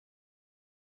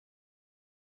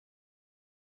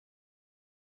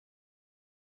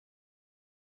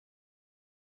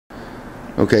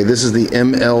Okay, this is the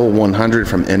ML100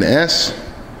 from NS.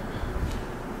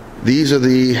 These are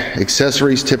the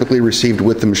accessories typically received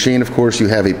with the machine. Of course, you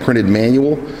have a printed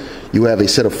manual, you have a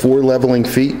set of 4 leveling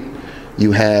feet,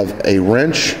 you have a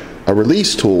wrench, a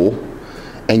release tool,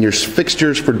 and your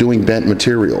fixtures for doing bent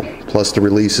material, plus the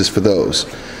releases for those.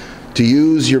 To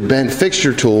use your bent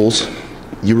fixture tools,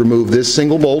 you remove this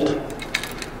single bolt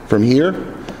from here.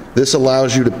 This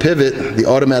allows you to pivot the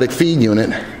automatic feed unit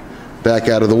back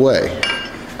out of the way.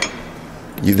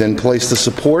 You then place the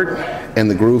support and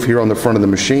the groove here on the front of the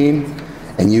machine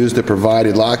and use the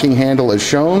provided locking handle as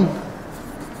shown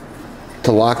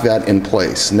to lock that in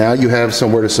place. Now you have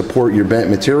somewhere to support your bent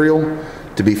material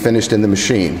to be finished in the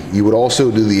machine. You would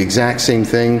also do the exact same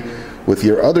thing with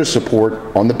your other support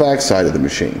on the back side of the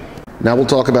machine. Now we'll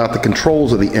talk about the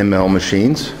controls of the ML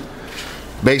machines.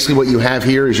 Basically what you have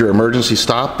here is your emergency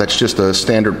stop. That's just a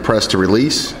standard press to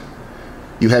release.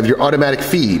 You have your automatic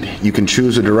feed. You can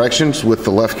choose the directions with the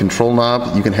left control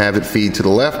knob. You can have it feed to the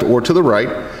left or to the right,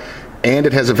 and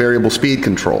it has a variable speed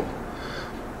control.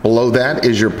 Below that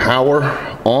is your power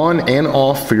on and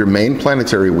off for your main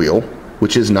planetary wheel,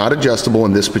 which is not adjustable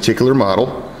in this particular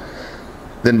model.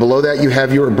 Then below that you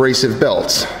have your abrasive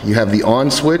belts. You have the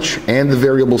on switch and the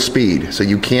variable speed, so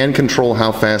you can control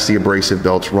how fast the abrasive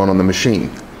belts run on the machine.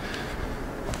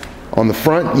 On the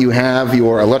front you have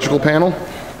your electrical panel.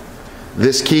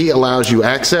 This key allows you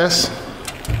access.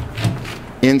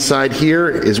 Inside here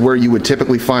is where you would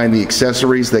typically find the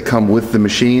accessories that come with the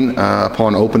machine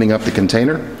upon opening up the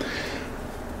container.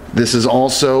 This is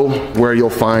also where you'll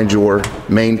find your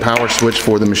main power switch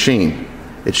for the machine.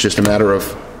 It's just a matter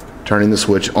of turning the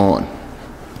switch on.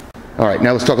 All right,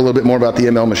 now let's talk a little bit more about the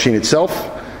ML machine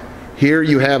itself. Here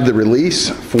you have the release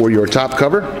for your top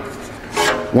cover.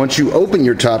 Once you open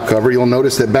your top cover, you'll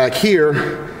notice that back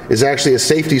here is actually a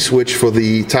safety switch for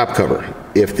the top cover.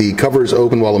 If the cover is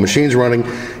open while the machine's running,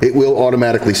 it will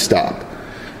automatically stop.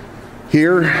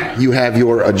 Here you have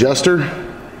your adjuster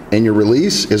and your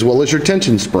release, as well as your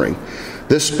tension spring.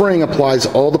 This spring applies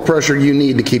all the pressure you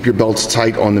need to keep your belts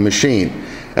tight on the machine.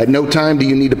 At no time do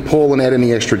you need to pull and add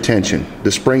any extra tension.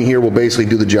 The spring here will basically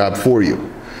do the job for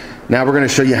you. Now we're going to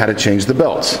show you how to change the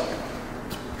belts.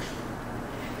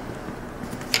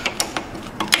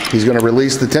 He's going to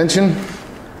release the tension.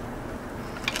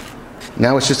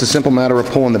 Now it's just a simple matter of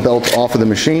pulling the belt off of the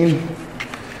machine.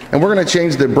 And we're going to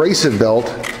change the abrasive belt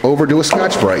over to a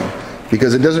Scotch-Brite,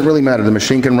 because it doesn't really matter. The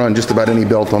machine can run just about any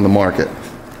belt on the market.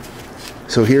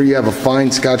 So here you have a fine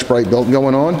Scotch-Brite belt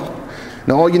going on.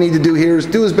 Now all you need to do here is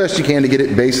do as best you can to get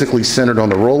it basically centered on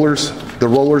the rollers. The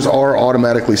rollers are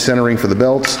automatically centering for the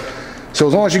belts. So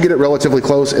as long as you get it relatively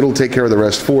close, it'll take care of the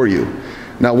rest for you.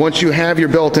 Now once you have your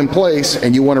belt in place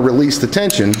and you want to release the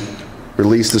tension,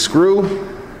 release the screw.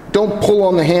 Don't pull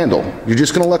on the handle. You're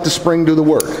just going to let the spring do the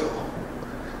work.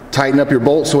 Tighten up your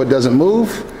bolt so it doesn't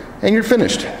move, and you're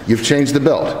finished. You've changed the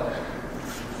belt.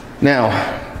 Now,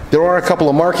 there are a couple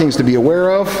of markings to be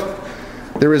aware of.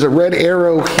 There is a red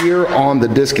arrow here on the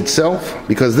disc itself,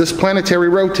 because this planetary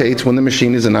rotates when the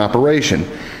machine is in operation.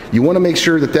 You want to make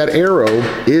sure that that arrow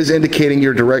is indicating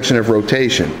your direction of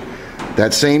rotation.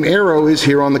 That same arrow is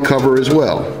here on the cover as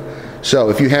well.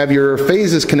 So if you have your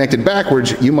phases connected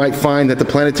backwards, you might find that the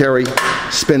planetary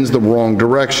spins the wrong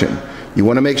direction. You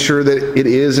want to make sure that it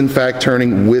is in fact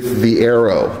turning with the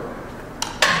arrow.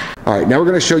 All right, now we're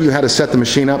going to show you how to set the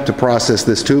machine up to process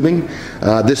this tubing.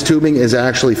 This tubing is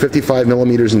actually 55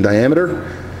 millimeters in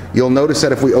diameter. You'll notice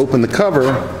that if we open the cover,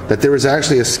 that there is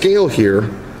actually a scale here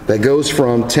that goes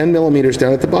from 10 millimeters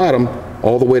down at the bottom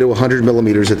all the way to 100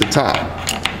 millimeters at the top.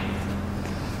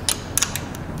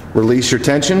 Release your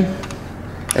tension,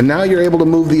 and now you're able to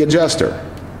move the adjuster.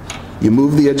 You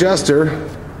move the adjuster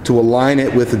to align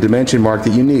it with the dimension mark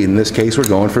that you need. In this case, we're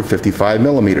going for 55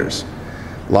 millimeters.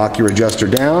 Lock your adjuster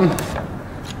down,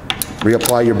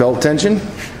 reapply your belt tension.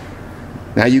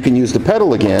 Now you can use the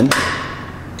pedal again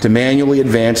to manually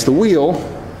advance the wheel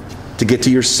to get to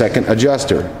your second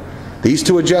adjuster. These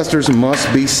two adjusters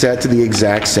must be set to the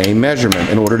exact same measurement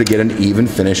in order to get an even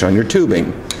finish on your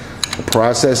tubing. The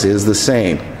process is the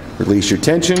same. Release your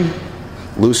tension,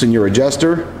 loosen your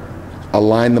adjuster,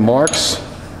 align the marks.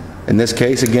 In this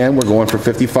case, again, we're going for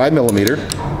 55 millimeter.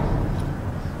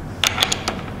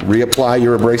 Reapply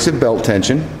your abrasive belt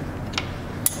tension.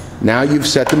 Now you've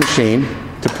set the machine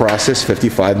to process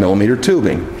 55 millimeter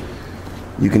tubing.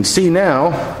 You can see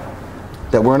now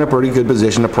that we're in a pretty good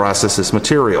position to process this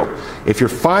material. If you're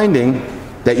finding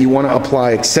that you want to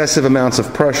apply excessive amounts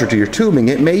of pressure to your tubing,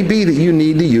 it may be that you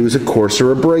need to use a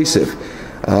coarser abrasive.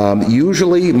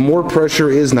 Usually, more pressure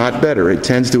is not better. It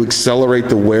tends to accelerate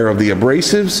the wear of the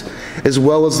abrasives, as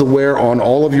well as the wear on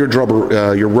all of your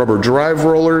rubber drive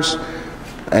rollers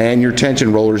and your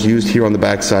tension rollers used here on the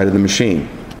back side of the machine.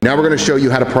 Now we're going to show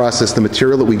you how to process the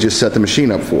material that we just set the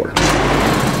machine up for.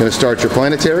 You're going to start your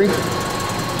planetary,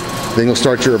 then you'll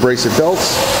start your abrasive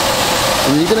belts,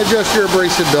 and you can adjust your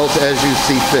abrasive belts as you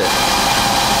see fit.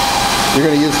 You're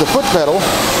going to use the foot pedal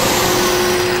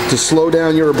to slow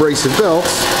down your abrasive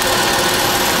belts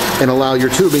and allow your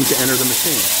tubing to enter the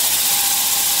machine.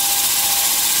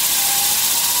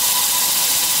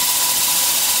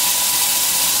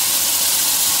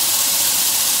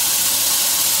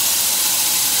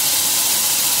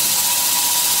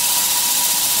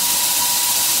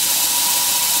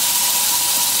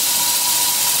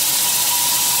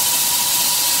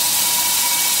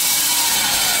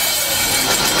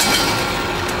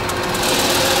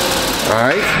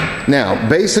 Alright, now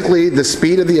basically the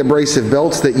speed of the abrasive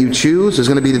belts that you choose is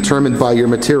going to be determined by your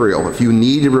material. If you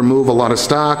need to remove a lot of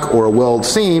stock or a weld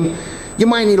seam, you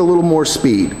might need a little more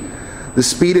speed. The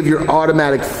speed of your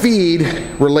automatic feed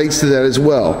relates to that as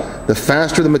well. The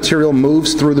faster the material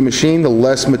moves through the machine, the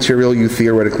less material you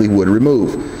theoretically would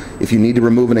remove. If you need to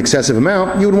remove an excessive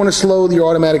amount, you would want to slow your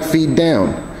automatic feed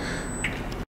down.